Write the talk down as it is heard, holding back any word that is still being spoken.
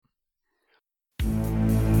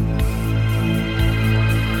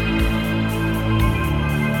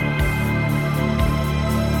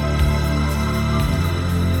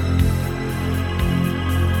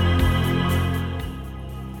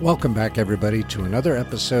Welcome back, everybody, to another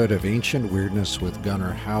episode of Ancient Weirdness with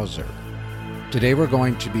Gunnar Hauser. Today we're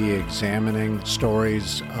going to be examining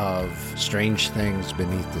stories of strange things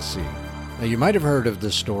beneath the sea. Now, you might have heard of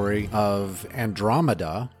the story of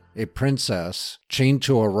Andromeda, a princess chained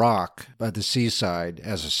to a rock by the seaside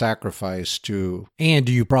as a sacrifice to... And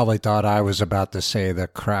you probably thought I was about to say the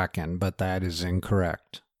Kraken, but that is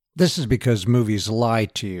incorrect. This is because movies lie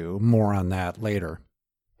to you. More on that later.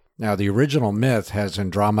 Now, the original myth has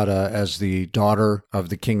Andromeda as the daughter of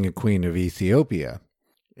the king and queen of Ethiopia.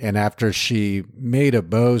 And after she made a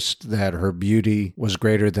boast that her beauty was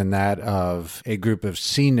greater than that of a group of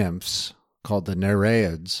sea nymphs called the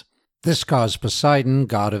Nereids, this caused Poseidon,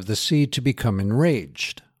 god of the sea, to become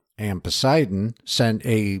enraged. And Poseidon sent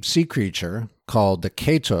a sea creature called the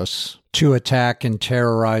Ketos to attack and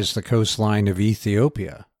terrorize the coastline of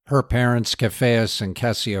Ethiopia. Her parents, Cepheus and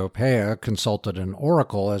Cassiopeia, consulted an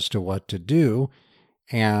oracle as to what to do,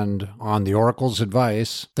 and on the oracle's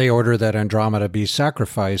advice, they order that Andromeda be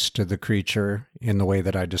sacrificed to the creature in the way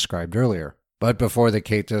that I described earlier. But before the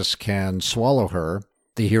Ketos can swallow her,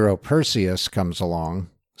 the hero Perseus comes along,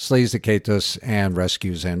 slays the Ketos, and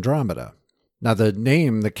rescues Andromeda. Now, the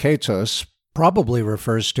name, the Ketos, probably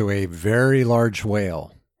refers to a very large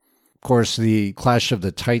whale. Of course, the Clash of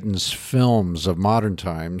the Titans films of modern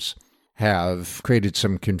times have created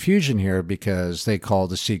some confusion here because they call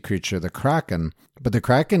the sea creature the Kraken. But the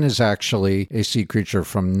Kraken is actually a sea creature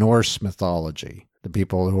from Norse mythology, the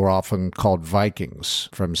people who are often called Vikings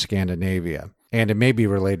from Scandinavia. And it may be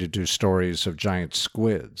related to stories of giant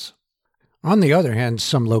squids. On the other hand,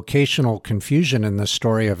 some locational confusion in the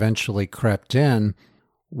story eventually crept in,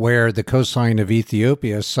 where the coastline of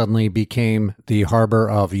Ethiopia suddenly became the harbor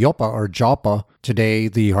of Joppa or Joppa, today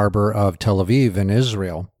the harbor of Tel Aviv in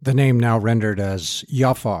Israel, the name now rendered as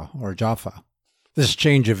Jaffa or Jaffa. This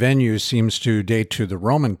change of venue seems to date to the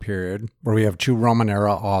Roman period, where we have two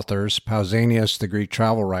Roman-era authors, Pausanias, the Greek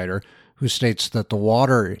travel writer, who states that the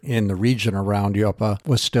water in the region around Joppa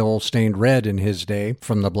was still stained red in his day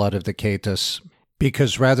from the blood of the Ketos,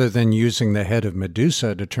 because rather than using the head of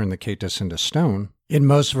Medusa to turn the Ketos into stone, in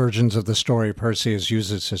most versions of the story, Perseus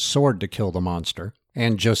uses his sword to kill the monster.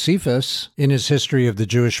 And Josephus, in his history of the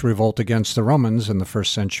Jewish revolt against the Romans in the 1st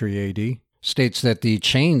century AD, states that the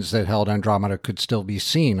chains that held Andromeda could still be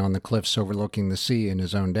seen on the cliffs overlooking the sea in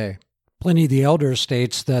his own day. Pliny the Elder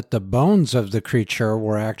states that the bones of the creature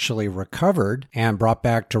were actually recovered and brought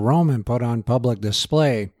back to Rome and put on public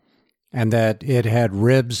display, and that it had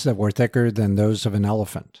ribs that were thicker than those of an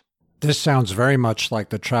elephant. This sounds very much like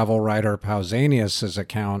the travel writer Pausanias'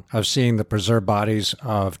 account of seeing the preserved bodies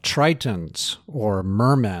of tritons, or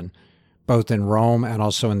mermen, both in Rome and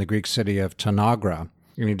also in the Greek city of Tanagra.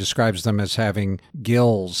 And he describes them as having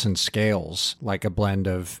gills and scales, like a blend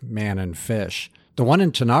of man and fish. The one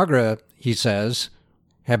in Tanagra, he says,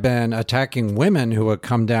 had been attacking women who had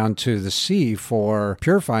come down to the sea for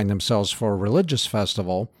purifying themselves for a religious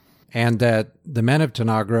festival, and that the men of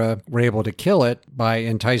Tanagra were able to kill it by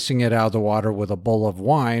enticing it out of the water with a bowl of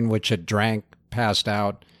wine, which it drank, passed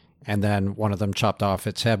out, and then one of them chopped off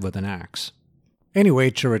its head with an axe. Anyway,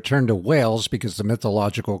 to return to whales, because the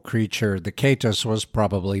mythological creature, the Ketos, was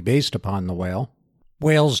probably based upon the whale.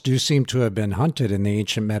 Whales do seem to have been hunted in the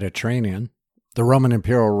ancient Mediterranean. The Roman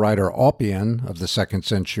imperial writer Ulpian of the 2nd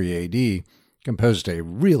century AD composed a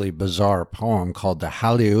really bizarre poem called the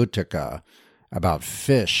Halieutica, about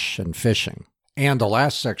fish and fishing. And the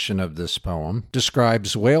last section of this poem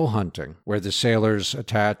describes whale hunting, where the sailors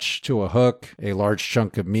attach to a hook a large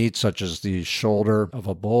chunk of meat, such as the shoulder of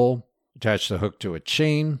a bull, attach the hook to a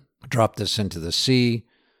chain, drop this into the sea.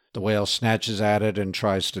 The whale snatches at it and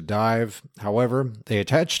tries to dive. However, they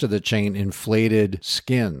attach to the chain inflated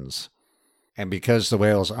skins. And because the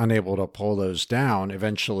whale is unable to pull those down,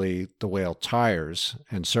 eventually the whale tires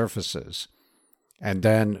and surfaces. And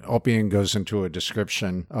then Ulpian goes into a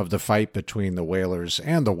description of the fight between the whalers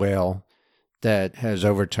and the whale that has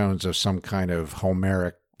overtones of some kind of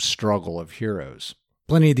Homeric struggle of heroes.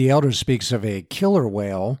 Pliny the Elder speaks of a killer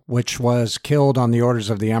whale, which was killed on the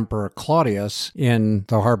orders of the Emperor Claudius in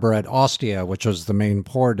the harbor at Ostia, which was the main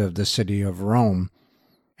port of the city of Rome,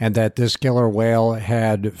 and that this killer whale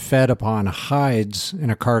had fed upon hides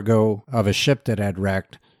in a cargo of a ship that had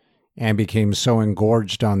wrecked, and became so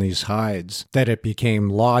engorged on these hides that it became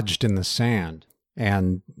lodged in the sand,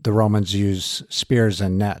 and the Romans used spears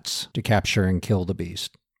and nets to capture and kill the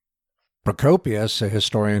beast. Procopius, a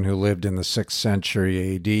historian who lived in the 6th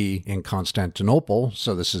century AD in Constantinople,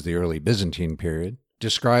 so this is the early Byzantine period,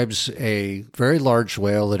 describes a very large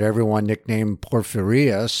whale that everyone nicknamed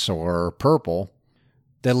Porphyrius, or Purple,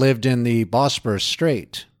 that lived in the Bosporus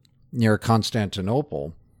Strait near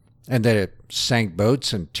Constantinople, and that it sank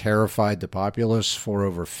boats and terrified the populace for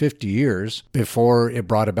over 50 years before it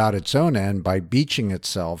brought about its own end by beaching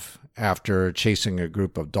itself after chasing a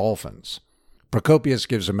group of dolphins. Procopius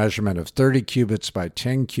gives a measurement of 30 cubits by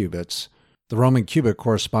 10 cubits. The Roman cubit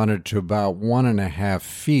corresponded to about 1.5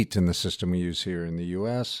 feet in the system we use here in the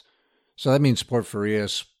U.S., so that means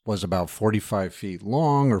Porphyrius was about 45 feet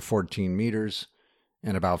long, or 14 meters,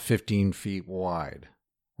 and about 15 feet wide,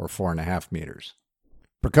 or 4.5 meters.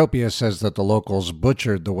 Procopius says that the locals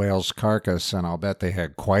butchered the whale's carcass, and I'll bet they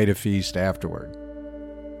had quite a feast afterward.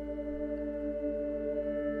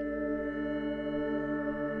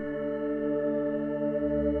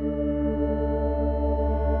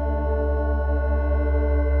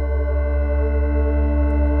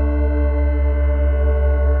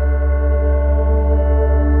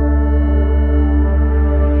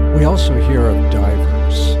 We also hear of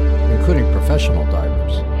divers, including professional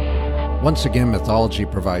divers. Once again, mythology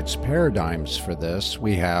provides paradigms for this.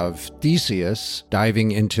 We have Theseus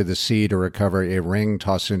diving into the sea to recover a ring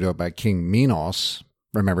tossed into it by King Minos.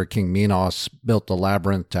 Remember, King Minos built the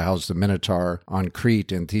labyrinth to house the Minotaur on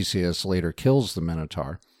Crete, and Theseus later kills the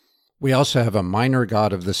Minotaur. We also have a minor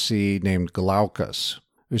god of the sea named Glaucus,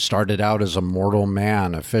 who started out as a mortal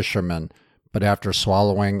man, a fisherman, but after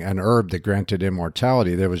swallowing an herb that granted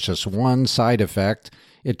immortality, there was just one side effect.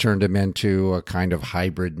 It turned him into a kind of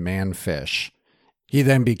hybrid man-fish. He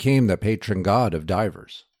then became the patron god of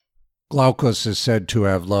divers. Glaucus is said to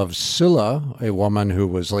have loved Scylla, a woman who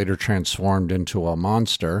was later transformed into a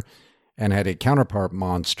monster, and had a counterpart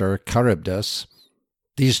monster, Charybdis.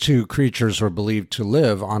 These two creatures were believed to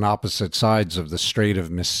live on opposite sides of the Strait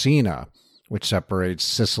of Messina, which separates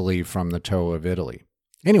Sicily from the toe of Italy.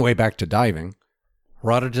 Anyway, back to diving.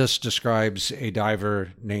 Herodotus describes a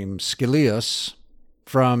diver named Scilius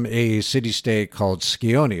from a city-state called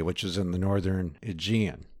Scione, which is in the northern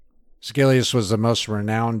Aegean. Scilius was the most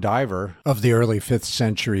renowned diver of the early 5th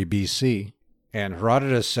century BC, and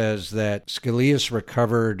Herodotus says that Scilius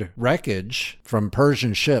recovered wreckage from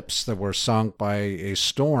Persian ships that were sunk by a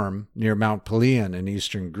storm near Mount Pelion in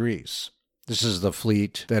eastern Greece. This is the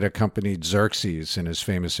fleet that accompanied Xerxes in his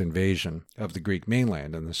famous invasion of the Greek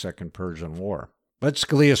mainland in the Second Persian War. But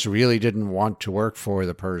Scilius really didn't want to work for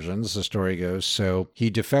the Persians, the story goes, so he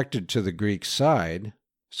defected to the Greek side,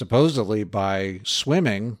 supposedly by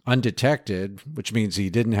swimming undetected, which means he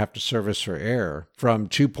didn't have to service for air, from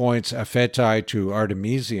 2 points Aphetai to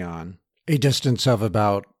Artemision, a distance of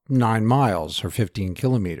about 9 miles or 15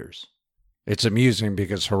 kilometers. It's amusing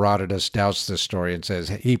because Herodotus doubts this story and says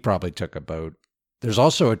he probably took a boat. There's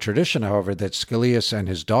also a tradition, however, that Scilius and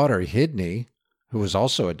his daughter Hydni, who was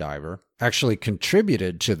also a diver, actually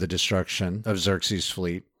contributed to the destruction of Xerxes'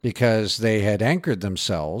 fleet because they had anchored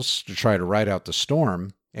themselves to try to ride out the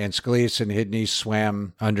storm, and Scilius and Hydni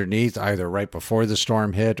swam underneath either right before the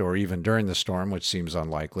storm hit or even during the storm, which seems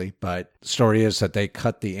unlikely. But the story is that they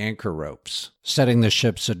cut the anchor ropes, setting the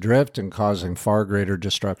ships adrift and causing far greater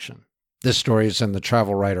destruction. This story is in the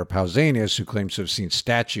travel writer Pausanias, who claims to have seen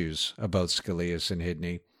statues of both Scilius and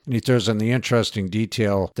Hydni. And he throws in the interesting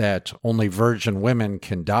detail that only virgin women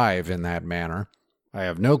can dive in that manner. I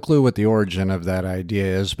have no clue what the origin of that idea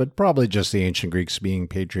is, but probably just the ancient Greeks being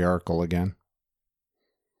patriarchal again.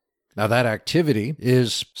 Now, that activity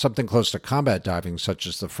is something close to combat diving, such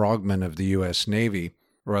as the frogmen of the U.S. Navy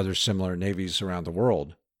or other similar navies around the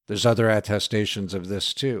world. There's other attestations of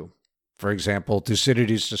this, too. For example,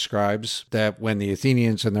 Thucydides describes that when the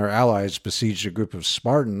Athenians and their allies besieged a group of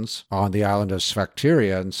Spartans on the island of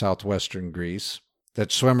Sphacteria in southwestern Greece,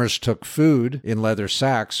 that swimmers took food in leather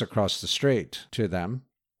sacks across the strait to them.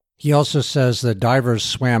 He also says that divers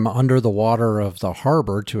swam under the water of the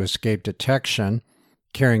harbor to escape detection,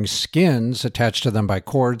 carrying skins attached to them by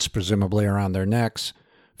cords, presumably around their necks,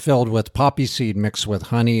 filled with poppy seed mixed with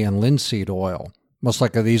honey and linseed oil. Most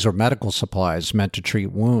likely these are medical supplies meant to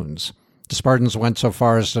treat wounds. The Spartans went so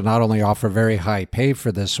far as to not only offer very high pay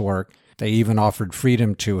for this work, they even offered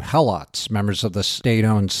freedom to helots, members of the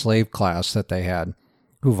state-owned slave class that they had,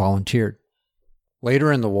 who volunteered.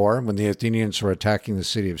 Later in the war, when the Athenians were attacking the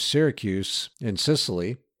city of Syracuse in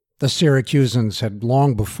Sicily, the Syracusans had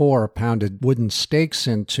long before pounded wooden stakes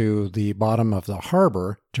into the bottom of the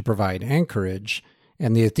harbor to provide anchorage,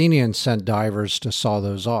 and the Athenians sent divers to saw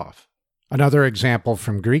those off. Another example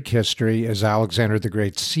from Greek history is Alexander the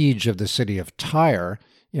Great's siege of the city of Tyre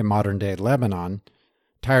in modern-day Lebanon,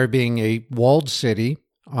 Tyre being a walled city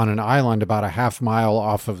on an island about a half-mile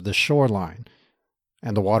off of the shoreline,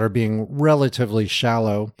 and the water being relatively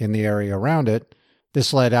shallow in the area around it.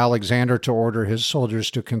 This led Alexander to order his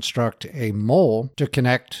soldiers to construct a mole to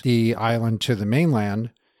connect the island to the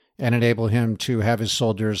mainland, and enable him to have his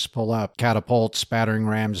soldiers pull up catapults, battering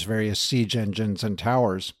rams, various siege engines, and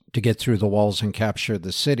towers to get through the walls and capture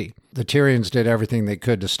the city. The Tyrians did everything they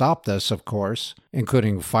could to stop this, of course,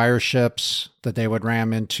 including fire ships that they would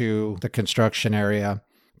ram into the construction area.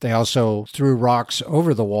 They also threw rocks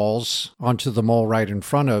over the walls onto the mole right in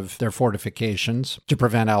front of their fortifications to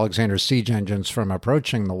prevent Alexander's siege engines from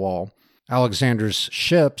approaching the wall. Alexander's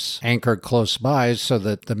ships anchored close by so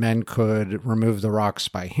that the men could remove the rocks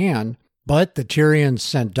by hand, but the Tyrians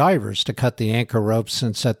sent divers to cut the anchor ropes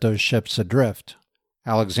and set those ships adrift.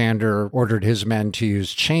 Alexander ordered his men to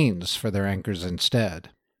use chains for their anchors instead,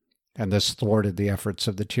 and this thwarted the efforts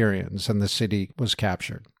of the Tyrians, and the city was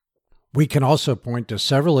captured. We can also point to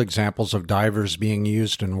several examples of divers being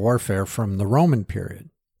used in warfare from the Roman period.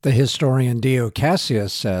 The historian Dio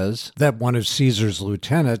Cassius says that one of Caesar's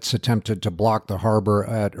lieutenants attempted to block the harbor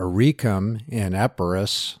at Aricum in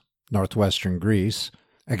Epirus, northwestern Greece,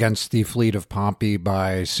 against the fleet of Pompey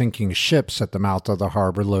by sinking ships at the mouth of the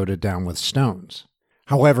harbor loaded down with stones.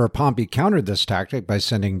 However, Pompey countered this tactic by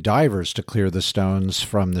sending divers to clear the stones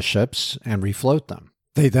from the ships and refloat them.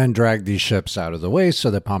 They then dragged these ships out of the way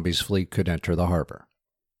so that Pompey's fleet could enter the harbor.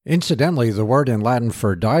 Incidentally, the word in Latin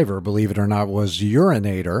for diver, believe it or not, was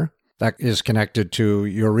urinator. That is connected to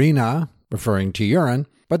urina, referring to urine,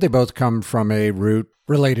 but they both come from a root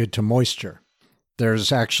related to moisture.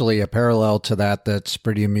 There's actually a parallel to that that's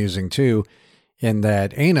pretty amusing too, in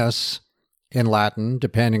that anus, in Latin,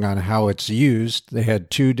 depending on how it's used, they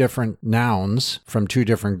had two different nouns from two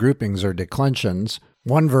different groupings or declensions.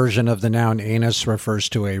 One version of the noun anus refers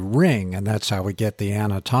to a ring, and that's how we get the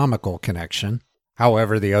anatomical connection.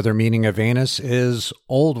 However, the other meaning of anus is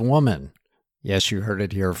old woman. Yes, you heard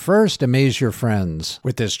it here first. Amaze your friends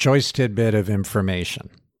with this choice tidbit of information.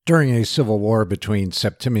 During a civil war between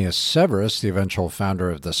Septimius Severus, the eventual founder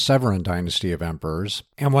of the Severan dynasty of emperors,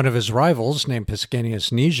 and one of his rivals named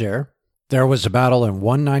Pescennius Niger, there was a battle in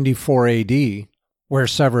 194 AD where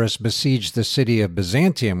Severus besieged the city of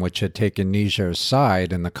Byzantium, which had taken Niger's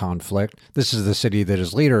side in the conflict. This is the city that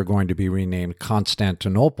is later going to be renamed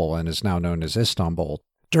Constantinople and is now known as Istanbul.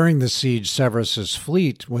 During the siege, Severus's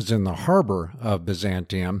fleet was in the harbor of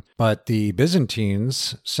Byzantium, but the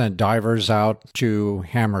Byzantines sent divers out to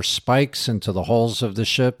hammer spikes into the hulls of the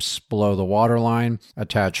ships below the waterline,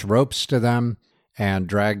 attach ropes to them, and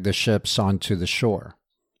drag the ships onto the shore.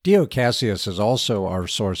 Dio Cassius is also our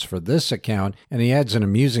source for this account, and he adds an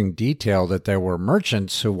amusing detail that there were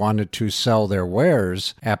merchants who wanted to sell their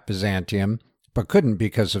wares at Byzantium, but couldn't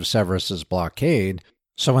because of Severus's blockade.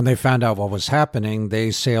 So when they found out what was happening, they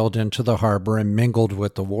sailed into the harbor and mingled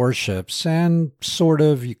with the warships and sort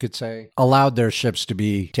of, you could say, allowed their ships to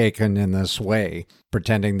be taken in this way,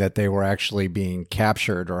 pretending that they were actually being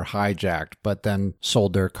captured or hijacked, but then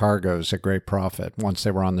sold their cargoes at great profit once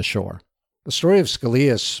they were on the shore. The story of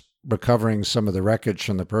Scholius recovering some of the wreckage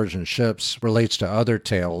from the Persian ships relates to other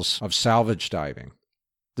tales of salvage diving.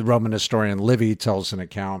 The Roman historian Livy tells an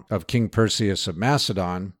account of King Perseus of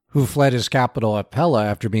Macedon, who fled his capital at Pella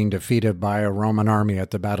after being defeated by a Roman army at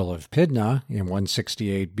the Battle of Pydna in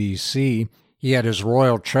 168 BC. He had his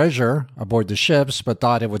royal treasure aboard the ships, but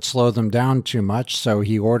thought it would slow them down too much, so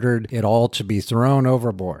he ordered it all to be thrown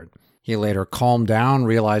overboard. He later calmed down,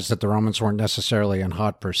 realized that the Romans weren't necessarily in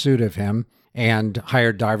hot pursuit of him, and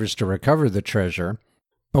hired divers to recover the treasure.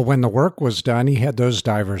 But when the work was done, he had those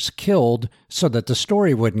divers killed so that the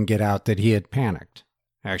story wouldn't get out that he had panicked.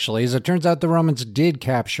 Actually, as it turns out, the Romans did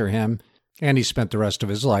capture him, and he spent the rest of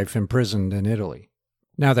his life imprisoned in Italy.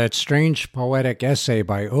 Now, that strange poetic essay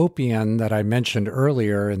by Oppian that I mentioned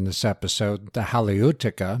earlier in this episode, the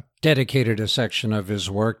Halieutica, dedicated a section of his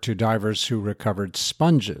work to divers who recovered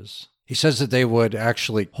sponges. He says that they would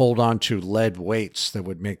actually hold on to lead weights that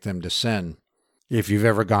would make them descend. If you've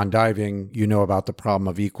ever gone diving, you know about the problem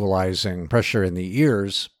of equalizing pressure in the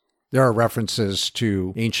ears. There are references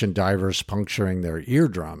to ancient divers puncturing their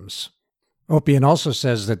eardrums. Oppian also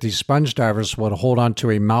says that these sponge divers would hold on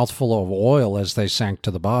to a mouthful of oil as they sank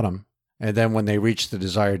to the bottom. And then when they reached the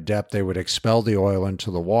desired depth, they would expel the oil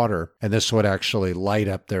into the water, and this would actually light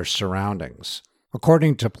up their surroundings.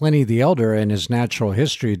 According to Pliny the Elder in his Natural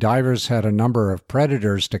History, divers had a number of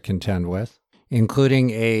predators to contend with, including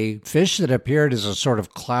a fish that appeared as a sort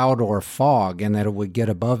of cloud or fog, and that it would get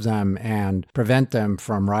above them and prevent them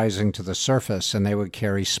from rising to the surface, and they would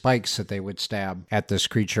carry spikes that they would stab at this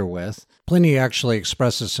creature with. Pliny actually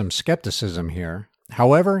expresses some skepticism here.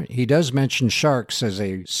 However, he does mention sharks as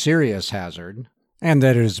a serious hazard, and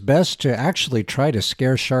that it is best to actually try to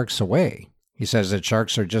scare sharks away. He says that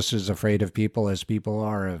sharks are just as afraid of people as people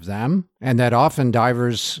are of them, and that often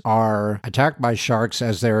divers are attacked by sharks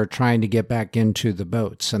as they're trying to get back into the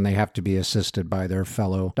boats, and they have to be assisted by their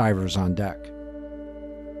fellow divers on deck.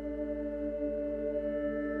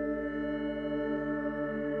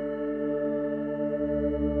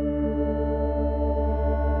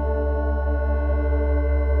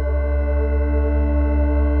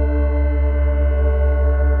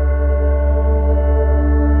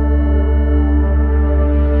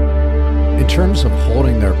 In terms of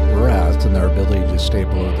holding their breath and their ability to stay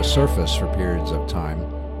below the surface for periods of time,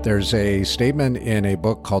 there's a statement in a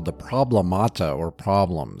book called the Problemata, or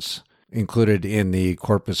Problems, included in the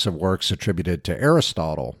corpus of works attributed to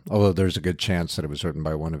Aristotle, although there's a good chance that it was written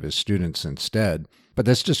by one of his students instead. But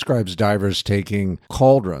this describes divers taking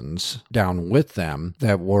cauldrons down with them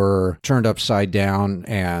that were turned upside down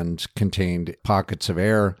and contained pockets of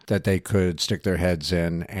air that they could stick their heads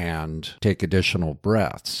in and take additional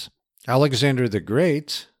breaths. Alexander the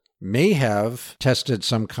Great may have tested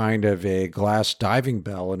some kind of a glass diving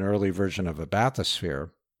bell, an early version of a bathysphere,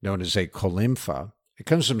 known as a colympha. It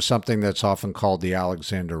comes from something that's often called the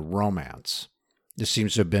Alexander Romance. This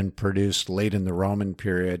seems to have been produced late in the Roman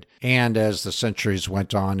period, and as the centuries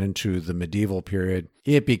went on into the medieval period,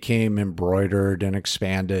 it became embroidered and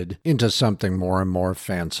expanded into something more and more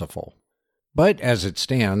fanciful. But as it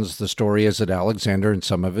stands, the story is that Alexander and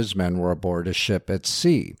some of his men were aboard a ship at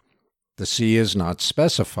sea. The sea is not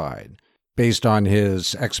specified. Based on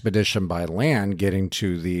his expedition by land getting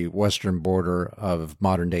to the western border of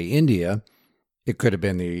modern-day India, it could have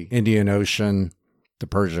been the Indian Ocean, the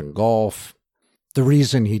Persian Gulf. The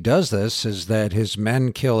reason he does this is that his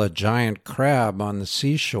men kill a giant crab on the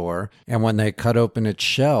seashore, and when they cut open its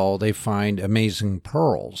shell, they find amazing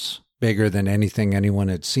pearls, bigger than anything anyone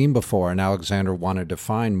had seen before, and Alexander wanted to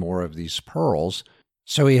find more of these pearls.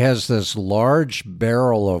 So he has this large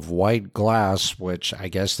barrel of white glass, which I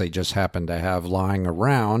guess they just happen to have lying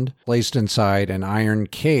around, placed inside an iron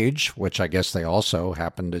cage, which I guess they also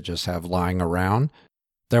happen to just have lying around.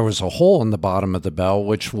 There was a hole in the bottom of the bell,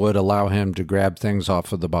 which would allow him to grab things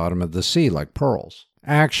off of the bottom of the sea, like pearls.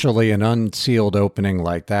 Actually, an unsealed opening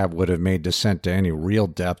like that would have made descent to any real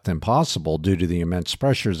depth impossible due to the immense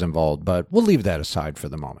pressures involved, but we'll leave that aside for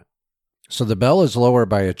the moment. So the bell is lowered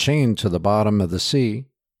by a chain to the bottom of the sea.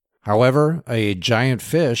 However, a giant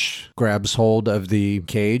fish grabs hold of the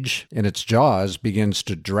cage in its jaws, begins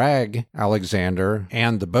to drag Alexander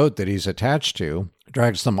and the boat that he's attached to,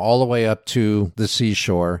 drags them all the way up to the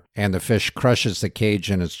seashore, and the fish crushes the cage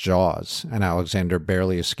in its jaws, and Alexander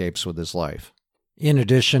barely escapes with his life. In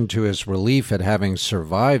addition to his relief at having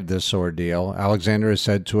survived this ordeal, Alexander is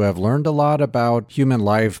said to have learned a lot about human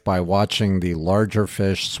life by watching the larger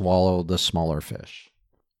fish swallow the smaller fish.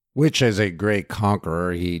 Which, as a great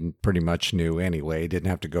conqueror, he pretty much knew anyway. He didn't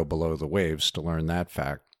have to go below the waves to learn that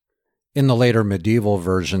fact. In the later medieval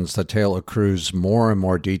versions, the tale accrues more and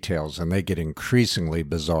more details, and they get increasingly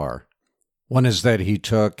bizarre. One is that he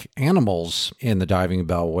took animals in the diving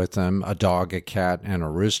bell with him, a dog, a cat, and a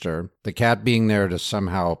rooster. The cat being there to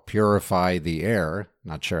somehow purify the air.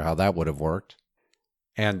 Not sure how that would have worked.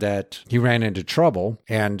 And that he ran into trouble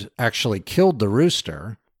and actually killed the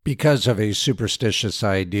rooster because of a superstitious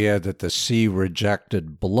idea that the sea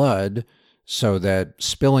rejected blood, so that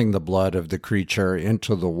spilling the blood of the creature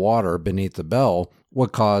into the water beneath the bell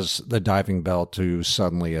would cause the diving bell to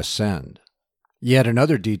suddenly ascend. Yet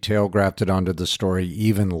another detail grafted onto the story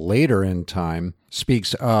even later in time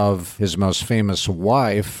speaks of his most famous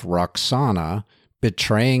wife, Roxana,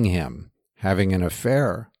 betraying him, having an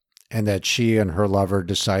affair, and that she and her lover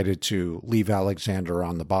decided to leave Alexander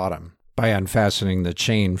on the bottom by unfastening the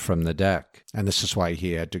chain from the deck. And this is why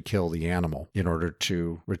he had to kill the animal in order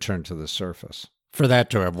to return to the surface. For that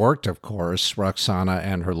to have worked, of course, Roxana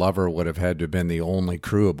and her lover would have had to have been the only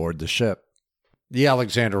crew aboard the ship. The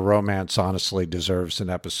Alexander Romance honestly deserves an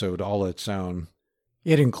episode all its own.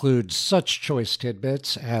 It includes such choice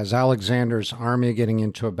tidbits as Alexander's army getting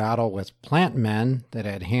into a battle with plant men that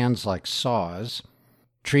had hands like saws,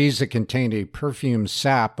 trees that contained a perfumed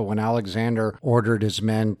sap, but when Alexander ordered his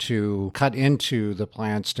men to cut into the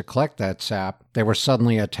plants to collect that sap, they were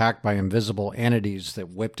suddenly attacked by invisible entities that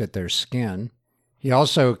whipped at their skin. He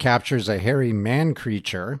also captures a hairy man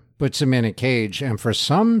creature, puts him in a cage, and for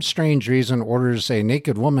some strange reason orders a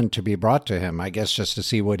naked woman to be brought to him, I guess just to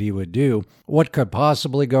see what he would do. What could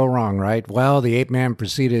possibly go wrong, right? Well, the ape man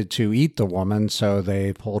proceeded to eat the woman, so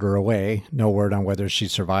they pulled her away. No word on whether she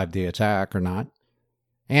survived the attack or not.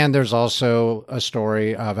 And there's also a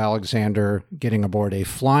story of Alexander getting aboard a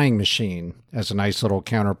flying machine as a nice little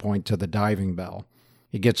counterpoint to the diving bell.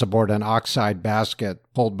 He gets aboard an oxide basket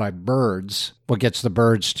pulled by birds. What gets the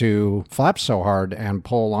birds to flap so hard and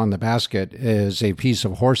pull on the basket is a piece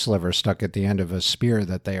of horse liver stuck at the end of a spear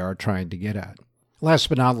that they are trying to get at. Last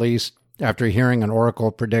but not least, after hearing an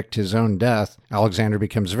oracle predict his own death, Alexander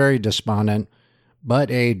becomes very despondent,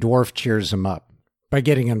 but a dwarf cheers him up by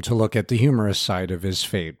getting him to look at the humorous side of his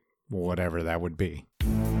fate, whatever that would be.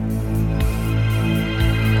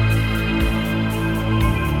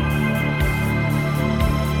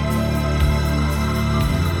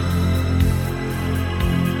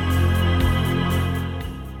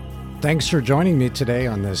 Thanks for joining me today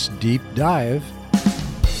on this deep dive.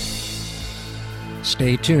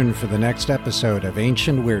 Stay tuned for the next episode of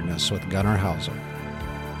Ancient Weirdness with Gunnar Hauser.